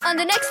on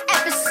the next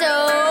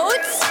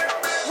episodes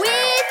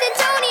with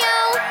Antonio.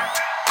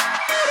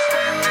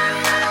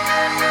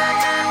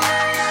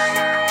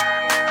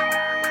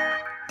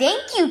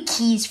 Thank you,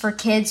 Keys for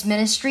Kids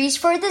Ministries,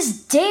 for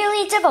this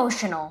daily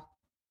devotional.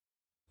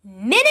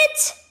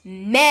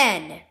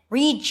 Minutemen.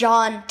 Read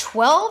John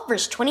 12,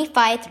 verse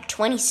 25 through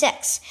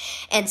 26,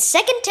 and 2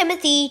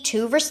 Timothy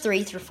 2, verse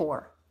 3 through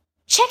 4.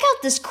 Check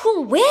out this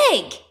cool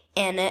wig,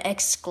 Anna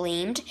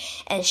exclaimed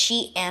as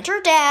she and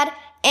her dad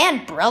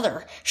and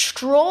brother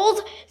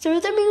strolled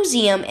through the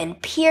museum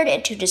and peered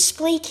into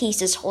display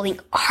cases holding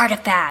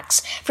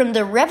artifacts from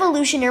the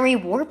Revolutionary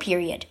War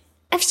period.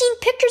 I've seen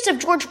pictures of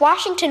George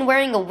Washington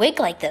wearing a wig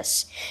like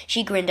this,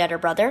 she grinned at her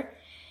brother.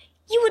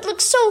 You would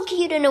look so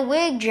cute in a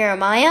wig,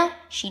 Jeremiah,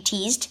 she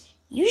teased.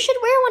 You should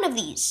wear one of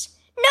these.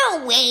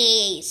 No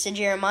way, said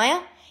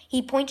Jeremiah.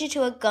 He pointed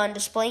to a gun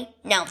display.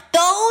 Now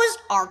those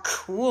are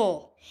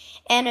cool.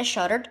 Anna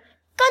shuddered.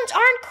 Guns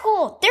aren't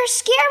cool. They're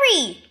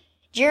scary.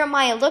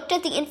 Jeremiah looked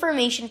at the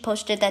information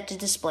posted at the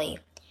display.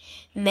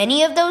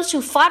 Many of those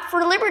who fought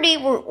for liberty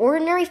were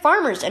ordinary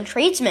farmers and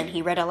tradesmen,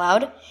 he read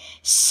aloud.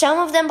 Some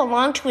of them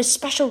belonged to a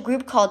special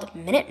group called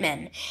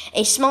Minutemen,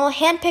 a small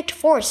hand-picked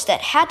force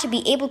that had to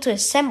be able to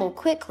assemble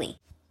quickly.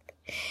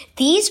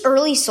 These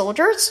early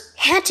soldiers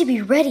had to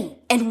be ready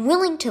and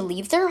willing to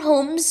leave their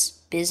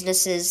homes,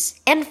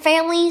 businesses, and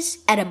families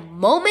at a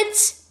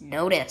moment's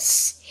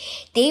notice.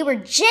 They were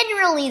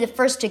generally the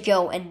first to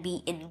go and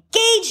be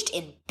engaged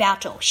in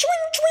battle. Swing,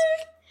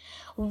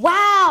 swing!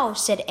 Wow,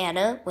 said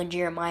Anna when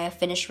Jeremiah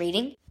finished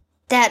reading.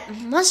 That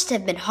must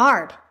have been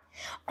hard.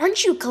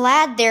 Aren't you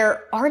glad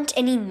there aren't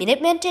any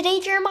Minutemen today,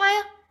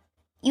 Jeremiah?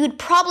 You would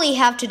probably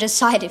have to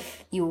decide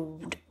if you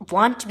would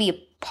want to be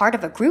a part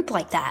of a group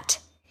like that.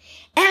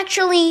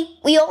 Actually,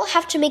 we all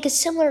have to make a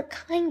similar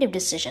kind of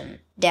decision,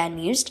 Dad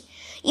mused.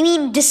 You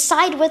mean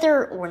decide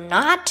whether or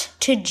not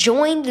to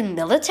join the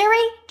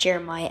military?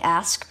 Jeremiah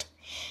asked.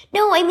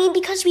 No, I mean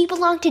because we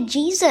belong to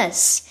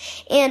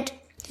Jesus, and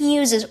he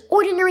uses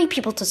ordinary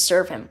people to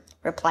serve him,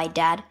 replied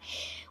Dad.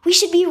 We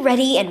should be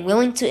ready and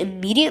willing to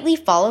immediately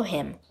follow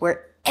him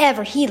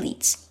wherever he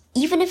leads,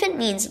 even if it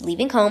means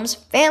leaving homes,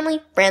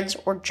 family, friends,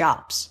 or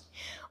jobs,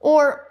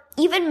 or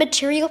even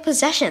material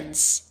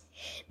possessions.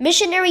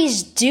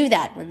 Missionaries do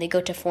that when they go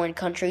to foreign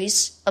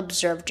countries,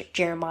 observed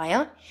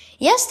Jeremiah.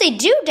 Yes, they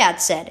do, Dad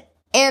said,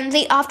 and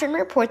they often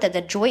report that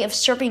the joy of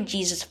serving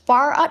Jesus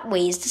far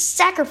outweighs the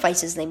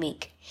sacrifices they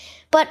make.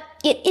 But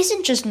it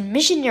isn't just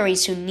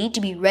missionaries who need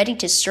to be ready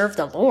to serve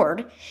the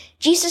Lord.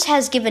 Jesus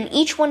has given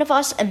each one of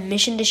us a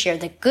mission to share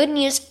the good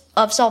news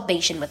of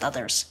salvation with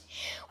others.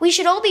 We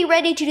should all be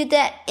ready to do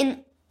that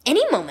in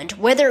any moment,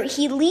 whether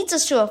he leads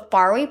us to a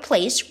faraway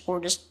place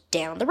or just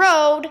down the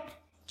road.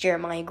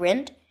 Jeremiah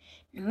grinned.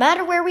 No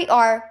matter where we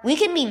are, we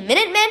can be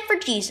Minutemen for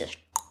Jesus.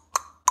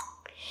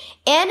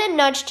 Anna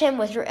nudged him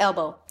with her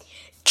elbow.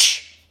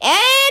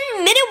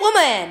 And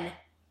Minutewoman!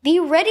 Be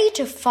ready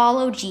to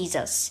follow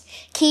Jesus.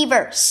 Key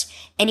verse.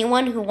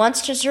 Anyone who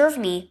wants to serve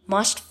me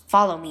must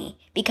follow me,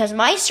 because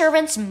my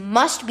servants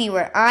must be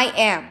where I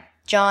am.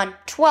 John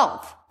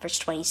 12, verse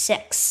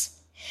 26.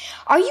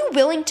 Are you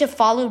willing to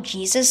follow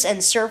Jesus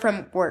and serve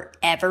him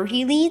wherever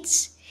he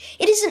leads?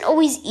 It isn't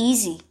always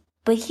easy,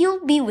 but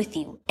he'll be with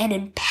you and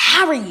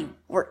empower you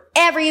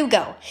wherever you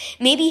go.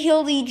 Maybe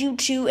he'll lead you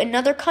to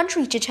another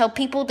country to tell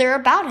people there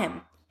about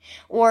him.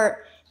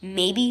 Or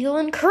maybe he'll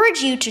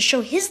encourage you to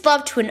show his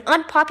love to an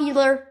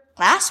unpopular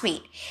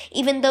classmate,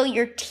 even though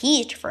you're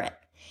teased for it.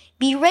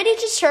 Be ready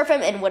to serve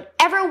him in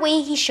whatever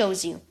way he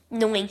shows you,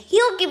 knowing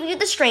he'll give you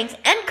the strength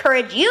and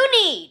courage you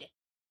need.